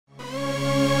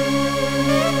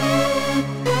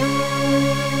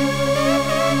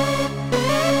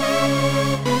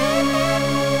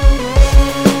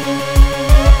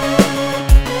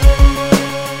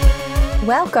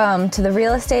Welcome to the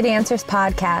Real Estate Answers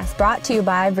podcast, brought to you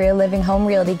by Real Living Home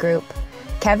Realty Group.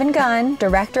 Kevin Gunn,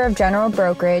 Director of General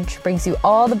Brokerage, brings you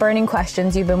all the burning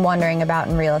questions you've been wondering about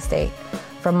in real estate,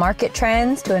 from market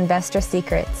trends to investor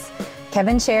secrets.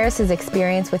 Kevin shares his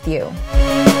experience with you.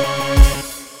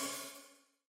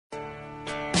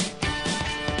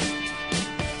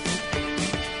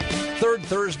 Third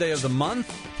Thursday of the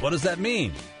month. What does that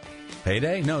mean?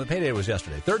 Payday? No, the payday was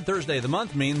yesterday. Third Thursday of the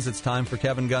month means it's time for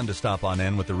Kevin Gunn to stop on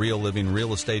in with the Real Living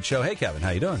Real Estate Show. Hey, Kevin,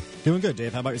 how you doing? Doing good,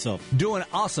 Dave. How about yourself? Doing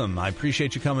awesome. I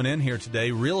appreciate you coming in here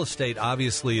today. Real estate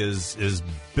obviously is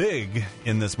big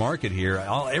in this market here.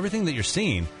 Everything that you're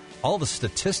seeing, all the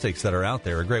statistics that are out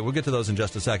there are great. We'll get to those in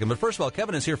just a second. But first of all,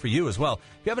 Kevin is here for you as well.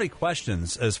 If you have any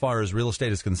questions as far as real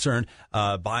estate is concerned,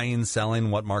 buying,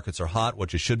 selling, what markets are hot,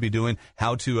 what you should be doing,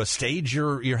 how to stage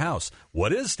your house,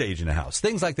 what is staging a house,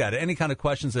 things like that. Any kind of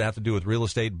questions that have to do with real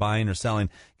estate, buying or selling,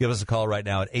 give us a call right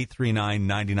now at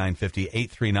 839-9950,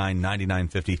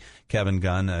 839-9950. Kevin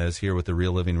Gunn is here with the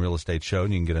Real Living Real Estate Show,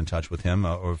 and you can get in touch with him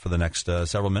for the next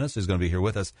several minutes. He's going to be here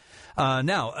with us.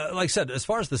 Now, like I said, as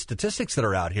far as the statistics that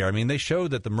are out here, I mean, they show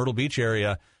that the Myrtle Beach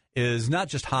area is not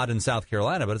just hot in South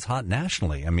Carolina, but it's hot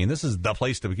nationally. I mean, this is the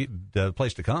place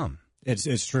to come.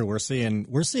 It's true. We're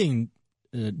seeing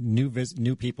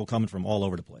new people coming from all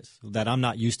over the place that I'm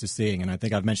not used to seeing, and I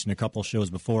think I've mentioned a couple shows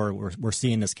before. We're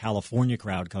seeing this California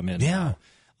crowd come in. Yeah,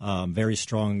 very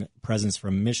strong presence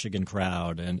from Michigan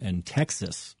crowd and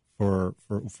Texas for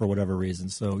whatever reason.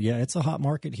 So yeah, it's a hot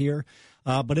market here.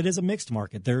 But it is a mixed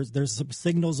market. There's some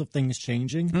signals of things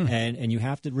changing, and you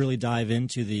have to really dive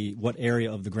into what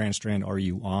area of the Grand Strand are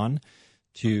you on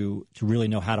to really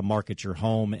know how to market your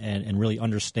home and really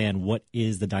understand what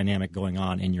is the dynamic going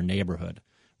on in your neighborhood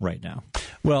right now.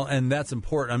 Well, and that's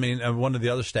important. I mean, one of the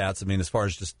other stats, I mean, as far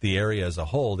as just the area as a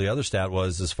whole, the other stat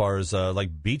was as far as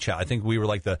like beach house. I think we were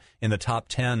like in the top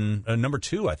 10, number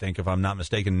 2, I think, if I'm not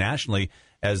mistaken, nationally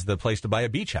as the place to buy a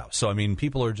beach house. So, I mean,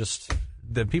 people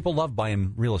love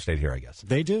buying real estate here, I guess.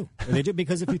 They do. They do,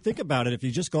 because if you think about it, if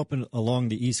you just go up along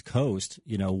the East Coast,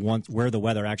 where the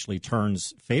weather actually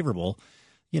turns favorable,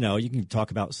 you can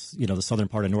talk about, the southern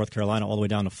part of North Carolina all the way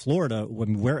down to Florida.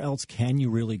 Where else can you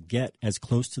really get as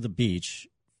close to the beach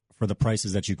for the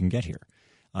prices that you can get here?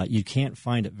 You can't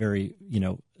find it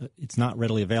it's not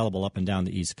readily available up and down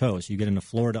the East Coast. You get into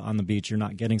Florida on the beach, you're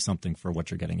not getting something for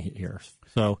what you're getting here.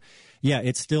 So, yeah,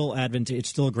 it's still it's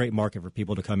still a great market for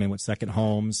people to come in with second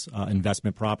homes,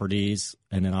 investment properties,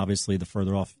 and then obviously the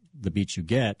further off the beach you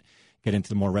get into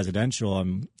the more residential.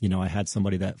 I had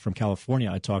somebody that from California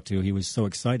I talked to. He was so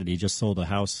excited. He just sold a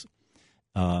house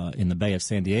in the Bay of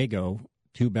San Diego,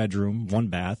 2-bedroom,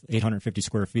 1-bath, 850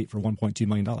 square feet for $1.2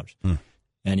 million.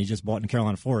 And he just bought in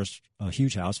Carolina Forest a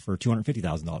huge house for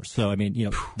 $250,000. So, I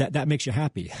mean, that makes you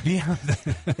happy. Yeah.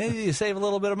 You save a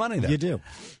little bit of money there. You do.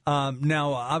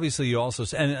 Now, obviously, you also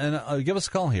 – and give us a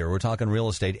call here. We're talking real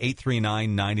estate,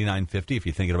 839-9950. If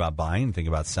you're thinking about buying,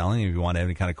 thinking about selling, if you want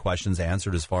any kind of questions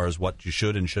answered as far as what you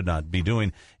should and should not be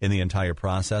doing in the entire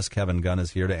process, Kevin Gunn is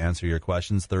here to answer your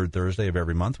questions. Third Thursday of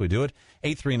every month we do it.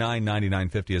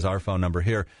 839-9950 is our phone number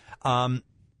here.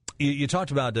 You talked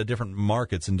about different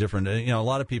markets and different, a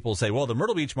lot of people say, well, the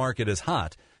Myrtle Beach market is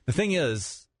hot. The thing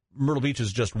is, Myrtle Beach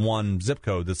is just one zip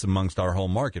code that's amongst our whole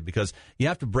market, because you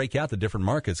have to break out the different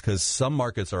markets, because some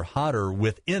markets are hotter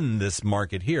within this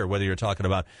market here, whether you're talking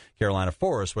about Carolina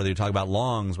Forest, whether you're talking about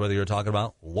Longs, whether you're talking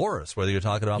about Loris, whether you're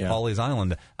talking about Pawleys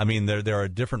Island. I mean, there are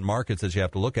different markets that you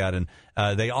have to look at, and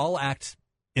they all act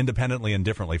independently and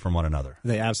differently from one another.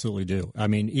 They absolutely do. I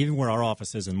mean, even where our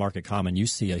office is in Market Common, you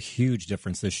see a huge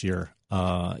difference this year.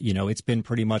 It's been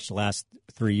pretty much the last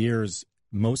 3 years,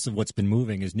 most of what's been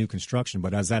moving is new construction.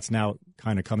 But as that's now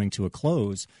kind of coming to a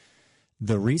close,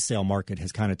 the resale market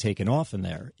has kind of taken off in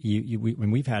there.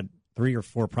 When we've had 3 or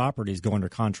 4 properties go under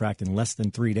contract in less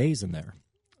than 3 days in there.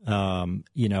 And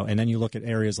then you look at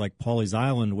areas like Pawleys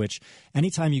Island, which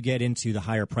anytime you get into the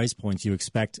higher price points, you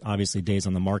expect obviously days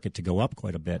on the market to go up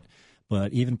quite a bit.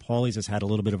 But even Pawleys has had a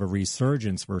little bit of a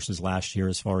resurgence versus last year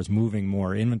as far as moving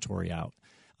more inventory out.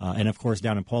 And of course,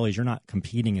 down in Pawleys, you're not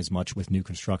competing as much with new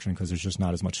construction because there's just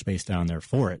not as much space down there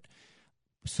for it.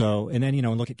 So, and then,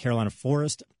 look at Carolina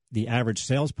Forest. The average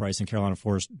sales price in Carolina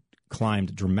Forest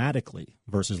climbed dramatically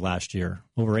versus last year,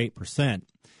 over 8%.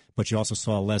 But you also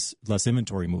saw less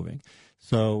inventory moving.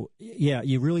 So, yeah,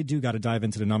 you really do got to dive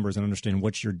into the numbers and understand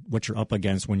what you're up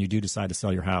against when you do decide to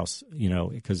sell your house,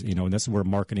 because, and this is where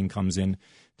marketing comes in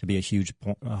to be a huge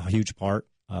part.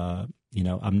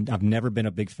 I've never been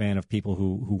a big fan of people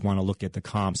who want to look at the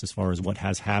comps as far as what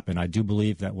has happened. I do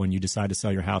believe that when you decide to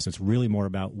sell your house, it's really more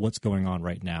about what's going on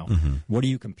right now. Mm-hmm. What are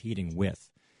you competing with?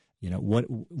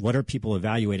 what are people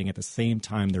evaluating at the same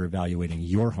time they're evaluating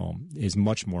your home is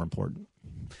much more important.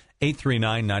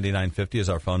 839-9950 is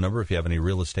our phone number if you have any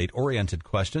real estate-oriented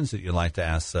questions that you'd like to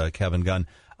ask Kevin Gunn.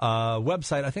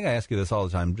 Website, I think I ask you this all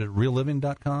the time,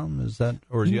 realliving.com, is that,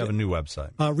 or do you have a new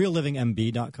website?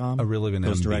 Reallivingmb.com. Reallivingmb.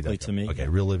 Goes directly to me. Okay,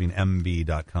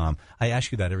 reallivingmb.com. I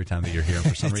ask you that every time that you're here.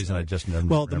 For some reason, I just never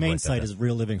Well, the main site is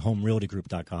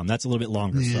reallivinghomerealtygroup.com. That's a little bit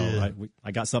longer, so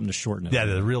I got something to shorten it. Yeah,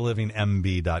 the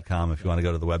reallivingmb.com if you want to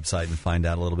go to the website and find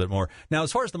out a little bit more. Now,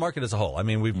 as far as the market as a whole, I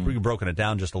mean, we've broken it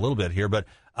down just a little bit here, but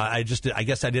I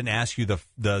guess I didn't ask you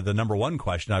the number one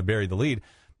question. I buried the lead.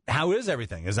 How is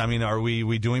everything? Are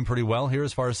we doing pretty well here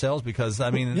as far as sales? Because,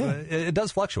 it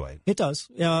does fluctuate. It does.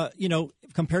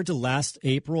 Compared to last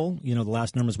April, the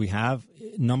last numbers we have,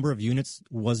 number of units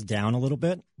was down a little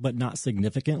bit, but not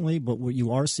significantly. But what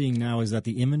you are seeing now is that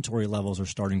the inventory levels are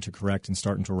starting to correct and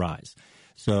starting to rise.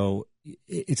 So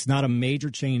it's not a major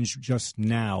change just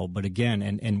now, but again,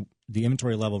 and the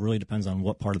inventory level really depends on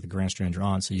what part of the Grand Strand you're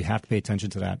on. So you have to pay attention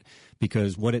to that,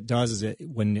 because what it does is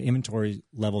when the inventory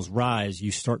levels rise, you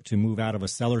start to move out of a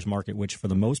seller's market, which for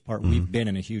the most part, we've been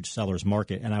in a huge seller's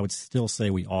market, and I would still say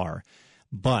we are.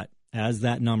 But as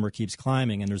that number keeps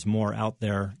climbing and there's more out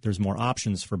there, there's more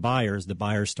options for buyers, the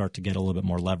buyers start to get a little bit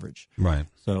more leverage. Right.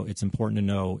 So it's important to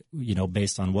know,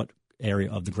 based on what area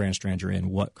of the Grand Strand you're in,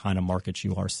 what kind of markets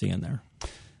you are seeing there.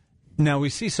 Now, we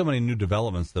see so many new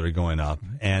developments that are going up,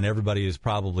 and everybody is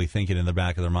probably thinking in the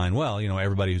back of their mind, well,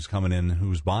 everybody who's coming in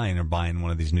who's buying are buying one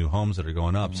of these new homes that are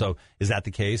going up. Mm-hmm. So is that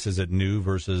the case? Is it new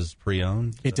versus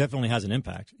pre-owned? It definitely has an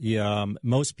impact.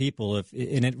 Most people,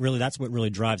 that's what really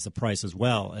drives the price as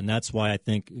well. And that's why I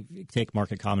think, take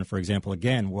Market Common, for example,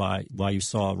 again, why you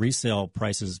saw resale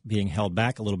prices being held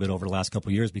back a little bit over the last couple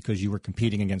of years, because you were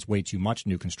competing against way too much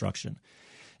new construction.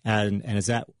 And as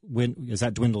that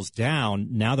dwindles down,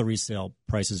 now the resale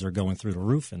prices are going through the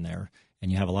roof in there,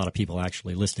 and you have a lot of people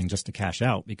actually listing just to cash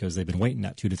out because they've been waiting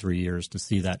that 2 to 3 years to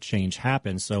see that change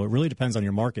happen. So it really depends on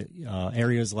your market.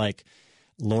 Areas like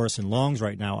Loris and Longs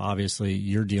right now, obviously,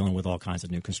 you're dealing with all kinds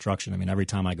of new construction. I mean, every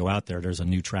time I go out there, there's a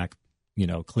new track,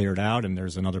 cleared out, and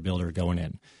there's another builder going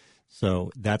in.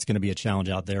 So that's going to be a challenge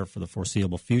out there for the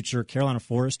foreseeable future. Carolina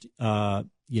Forest,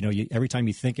 every time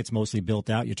you think it's mostly built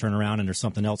out, you turn around and there's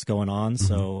something else going on. Mm-hmm.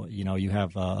 So, you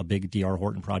have a big D.R.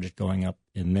 Horton project going up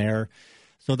in there.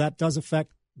 So that does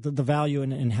affect the value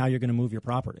and how you're going to move your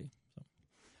property.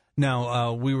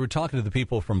 Now, we were talking to the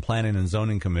people from Planning and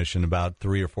Zoning Commission about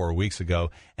 3 or 4 weeks ago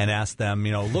and asked them,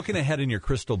 looking ahead in your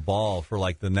crystal ball for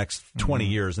like the next 20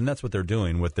 years, and that's what they're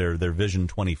doing with their Vision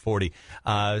 2040,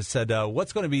 said,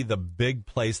 what's going to be the big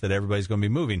place that everybody's going to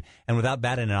be moving? And without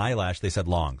batting an eyelash, they said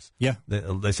Longs. Yeah.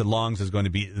 They said Longs is going to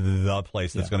be the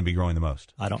place that's going to be growing the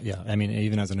most.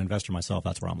 Even as an investor myself,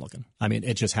 that's where I'm looking.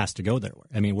 It just has to go there.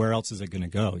 Where else is it going to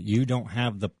go? You don't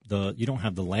have the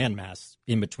landmass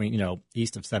in between,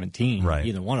 east of 17, right,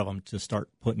 either one of them, to start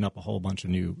putting up a whole bunch of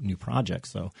new projects.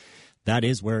 So that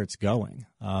is where it's going.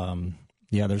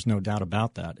 There's no doubt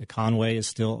about that. Conway is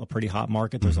still a pretty hot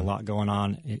market. There's a lot going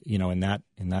on, in that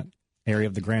area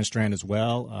of the Grand Strand as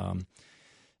well.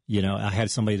 I had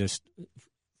somebody just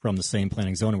from the same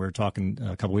planning zoning we were talking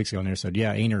a couple weeks ago, and they said,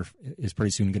 Ainer is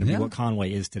pretty soon going to be what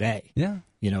Conway is today. Yeah.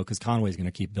 Because Conway is going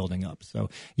to keep building up. So,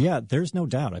 there's no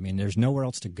doubt. There's nowhere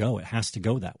else to go. It has to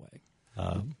go that way.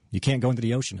 You can't go into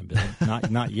the ocean and build,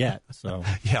 not yet. So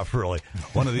yeah, really.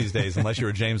 One of these days, unless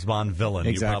you're a James Bond villain,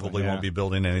 exactly, you probably won't be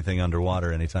building anything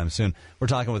underwater anytime soon. We're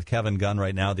talking with Kevin Gunn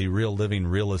right now, the Real Living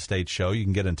Real Estate Show. You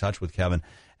can get in touch with Kevin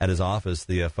at his office.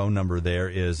 The phone number there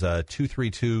is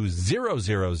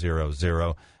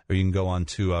 232-0000, or you can go on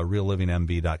to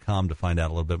reallivingmb.com to find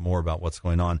out a little bit more about what's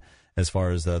going on as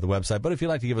far as the website. But if you'd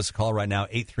like to give us a call right now,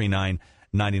 839-9950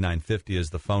 is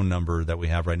the phone number that we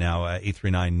have right now,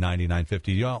 839-9950.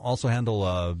 You also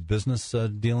handle business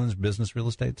dealings, business real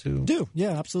estate too?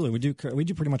 Yeah, absolutely. We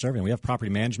do pretty much everything. We have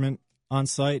property management on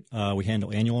site. We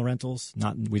handle annual rentals.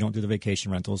 We don't do the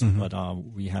vacation rentals, but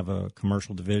we have a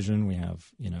commercial division.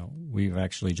 We've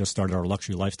actually just started our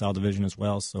luxury lifestyle division as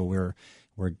well. So we're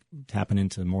tapping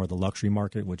into more of the luxury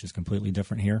market, which is completely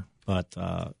different here. But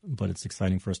it's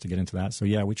exciting for us to get into that. So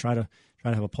we try to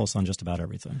have a pulse on just about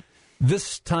everything.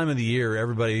 This time of the year,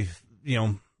 everybody,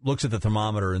 looks at the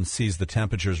thermometer and sees the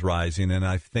temperatures rising, and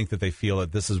I think that they feel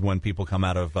that this is when people come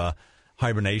out of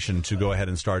hibernation to go ahead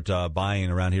and start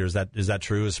buying around here. Is that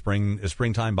true? Is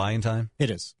springtime buying time? It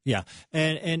is, yeah.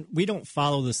 And we don't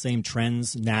follow the same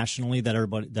trends nationally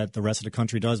that the rest of the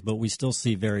country does, but we still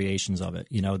see variations of it.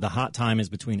 The hot time is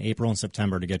between April and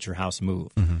September to get your house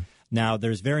moved. Mm-hmm. Now,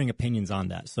 there's varying opinions on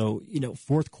that. So,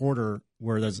 fourth quarter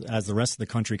whereas as the rest of the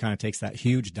country kind of takes that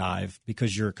huge dive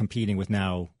because you're competing with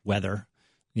now weather,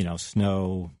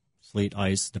 snow, sleet,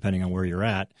 ice, depending on where you're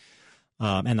at,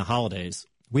 and the holidays.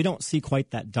 We don't see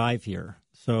quite that dive here.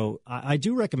 So I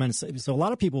do recommend. So a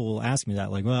lot of people will ask me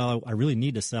that, like, well, I really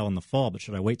need to sell in the fall, but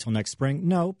should I wait till next spring?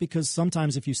 No, because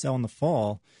sometimes if you sell in the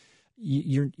fall,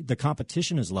 the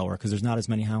competition is lower because there's not as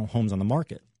many homes on the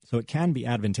market. So it can be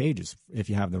advantageous if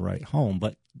you have the right home.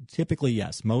 But typically,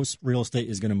 yes, most real estate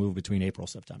is going to move between April and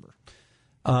September.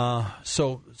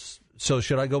 So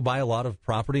should I go buy a lot of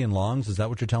property in Longs? Is that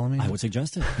what you're telling me? I would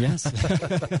suggest it, yes.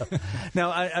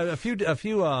 Now, a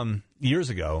few years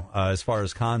ago, as far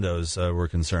as condos were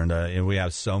concerned, and we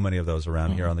have so many of those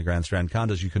around here on the Grand Strand.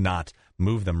 Condos, you could not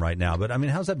move them right now. But, I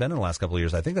mean, how's that been in the last couple of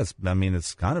years? I think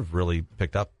it's kind of really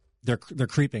picked up. They're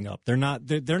creeping up. They're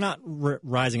not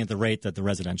rising at the rate that the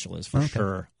residential is for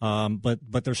sure.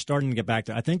 But they're starting to get back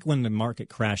to. I think when the market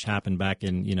crash happened back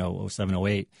in 07,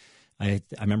 08, I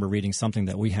remember reading something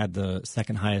that we had the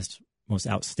second highest, most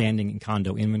outstanding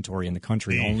condo inventory in the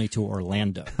country, only to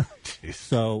Orlando.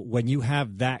 So when you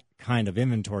have that kind of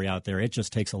inventory out there, it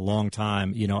just takes a long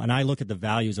time. And I look at the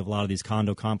values of a lot of these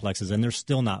condo complexes, and they're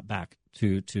still not back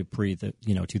to pre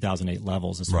 2008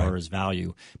 levels as far as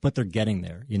value, but they're getting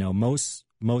there. Most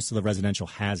of the residential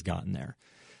has gotten there.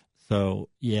 So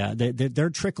yeah, they're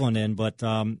trickling in, but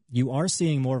you are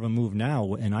seeing more of a move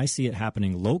now, and I see it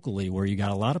happening locally where you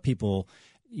got a lot of people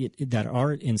that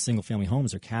are in single family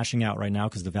homes are cashing out right now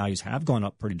because the values have gone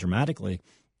up pretty dramatically,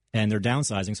 and they're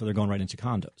downsizing, so they're going right into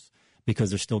condos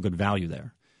because there's still good value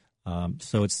there.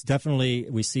 So it's definitely,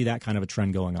 we see that kind of a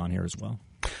trend going on here as well.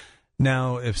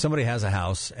 Now, if somebody has a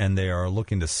house and they are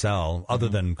looking to sell, other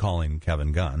than calling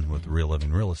Kevin Gunn with Real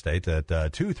Living Real Estate at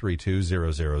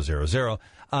 232-0000,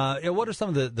 what are some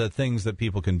of the things that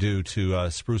people can do to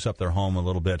spruce up their home a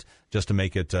little bit, just to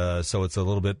make it so it's a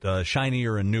little bit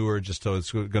shinier and newer, just so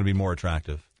it's going to be more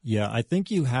attractive? Yeah, I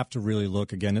think you have to really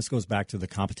look, again, this goes back to the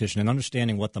competition and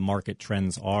understanding what the market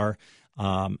trends are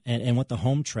and what the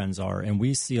home trends are. And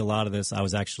we see a lot of this.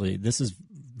 This is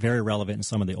very relevant in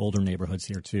some of the older neighborhoods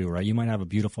here too, right? You might have a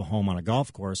beautiful home on a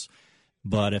golf course,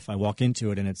 but if I walk into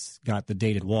it and it's got the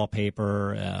dated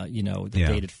wallpaper,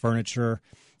 dated furniture,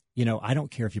 I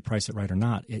don't care if you price it right or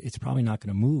not. It's probably not going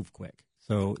to move quick.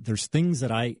 So there's things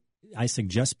that I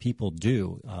suggest people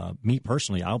do. Me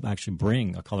personally, I'll actually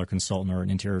bring a color consultant or an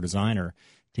interior designer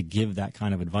to give that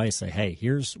kind of advice. Say, hey,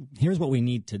 here's what we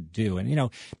need to do.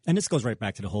 And, and this goes right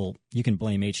back to the whole, you can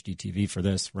blame HGTV for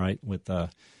this, right? With, I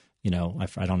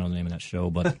don't know the name of that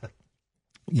show, but,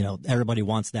 everybody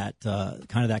wants that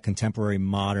kind of that contemporary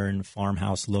modern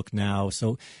farmhouse look now.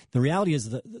 So the reality is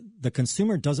that the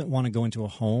consumer doesn't want to go into a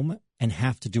home and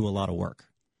have to do a lot of work.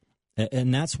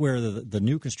 And that's where the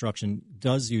new construction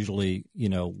does usually,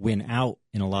 win out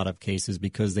in a lot of cases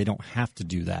because they don't have to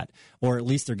do that. Or at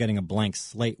least they're getting a blank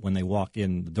slate when they walk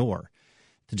in the door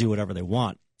to do whatever they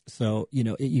want. So,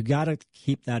 you got to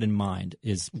keep that in mind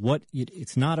it's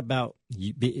not about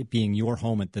it being your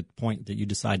home at the point that you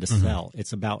decide to sell.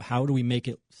 It's about how do we make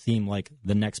it seem like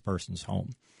the next person's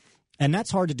home. And that's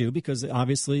hard to do because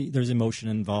obviously there's emotion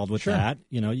involved with that.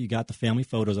 You got the family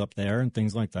photos up there and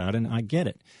things like that. And I get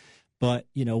it. But,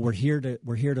 we're here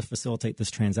to facilitate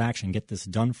this transaction, get this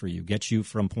done for you, get you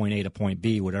from point A to point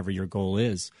B, whatever your goal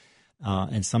is.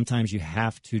 And sometimes you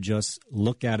have to just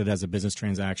look at it as a business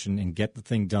transaction and get the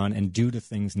thing done and do the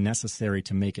things necessary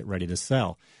to make it ready to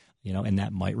sell. And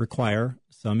that might require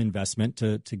some investment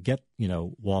to get,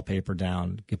 wallpaper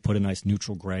down, put a nice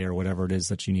neutral gray or whatever it is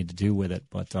that you need to do with it.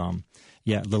 But,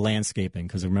 the landscaping,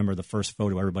 because remember the first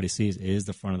photo everybody sees is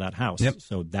the front of that house. Yep.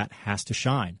 So that has to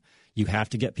shine. You have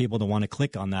to get people to want to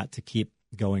click on that to keep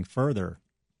going further.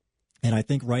 And I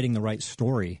think writing the right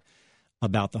story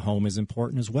about the home is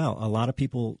important as well. A lot of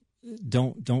people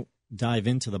don't dive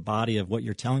into the body of what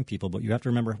you're telling people, but you have to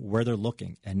remember where they're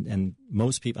looking. And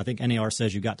most people, I think NAR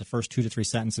says you got the first 2 to 3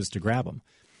 sentences to grab them.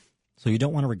 So you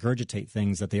don't want to regurgitate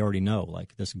things that they already know,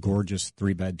 like this gorgeous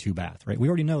 3-bed, 2-bath, right? We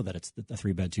already know that it's a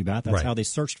 3-bed, 2-bath. That's how they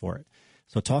searched for it.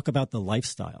 So talk about the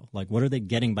lifestyle. Like, what are they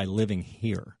getting by living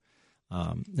here?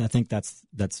 I think that's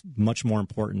much more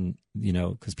important,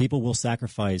 because people will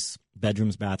sacrifice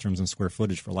bedrooms, bathrooms, and square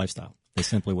footage for lifestyle. They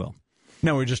simply will.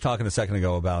 No, we were just talking a second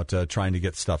ago about trying to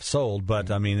get stuff sold,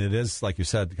 but I mean, it is, like you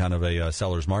said, kind of a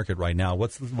seller's market right now.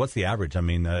 What's the average? I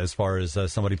mean, as far as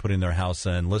somebody putting their house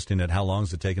and listing it, how long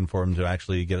is it taking for them to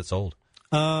actually get it sold?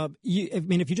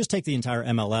 If you just take the entire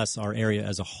MLS, our area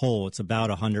as a whole, it's about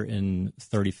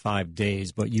 135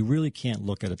 days, but you really can't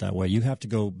look at it that way. You have to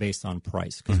go based on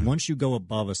price, because once you go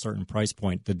above a certain price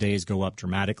point, the days go up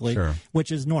dramatically,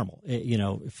 which is normal,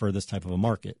 for this type of a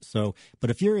market. So, but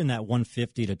if you're in that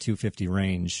 150 to 250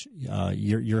 range,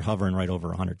 you're hovering right over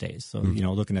 100 days. So,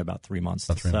 looking at about 3 months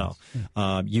to sell.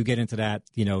 You get into that,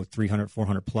 300,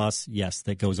 400 plus, yes,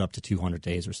 that goes up to 200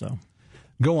 days or so.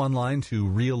 Go online to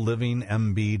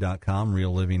reallivingmb.com,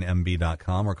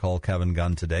 reallivingmb.com, or call Kevin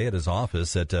Gunn today at his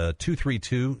office at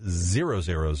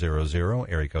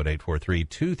 232-0000, area code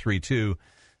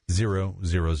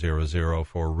 843-232-0000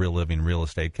 for Real Living Real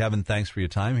Estate. Kevin, thanks for your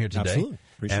time here today. Absolutely.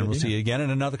 Appreciate and we'll see you again in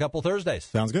another couple Thursdays.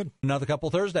 Sounds good. Another couple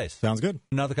Thursdays. Sounds good.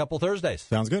 Another couple Thursdays.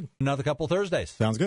 Sounds good. Another couple Thursdays. Sounds good.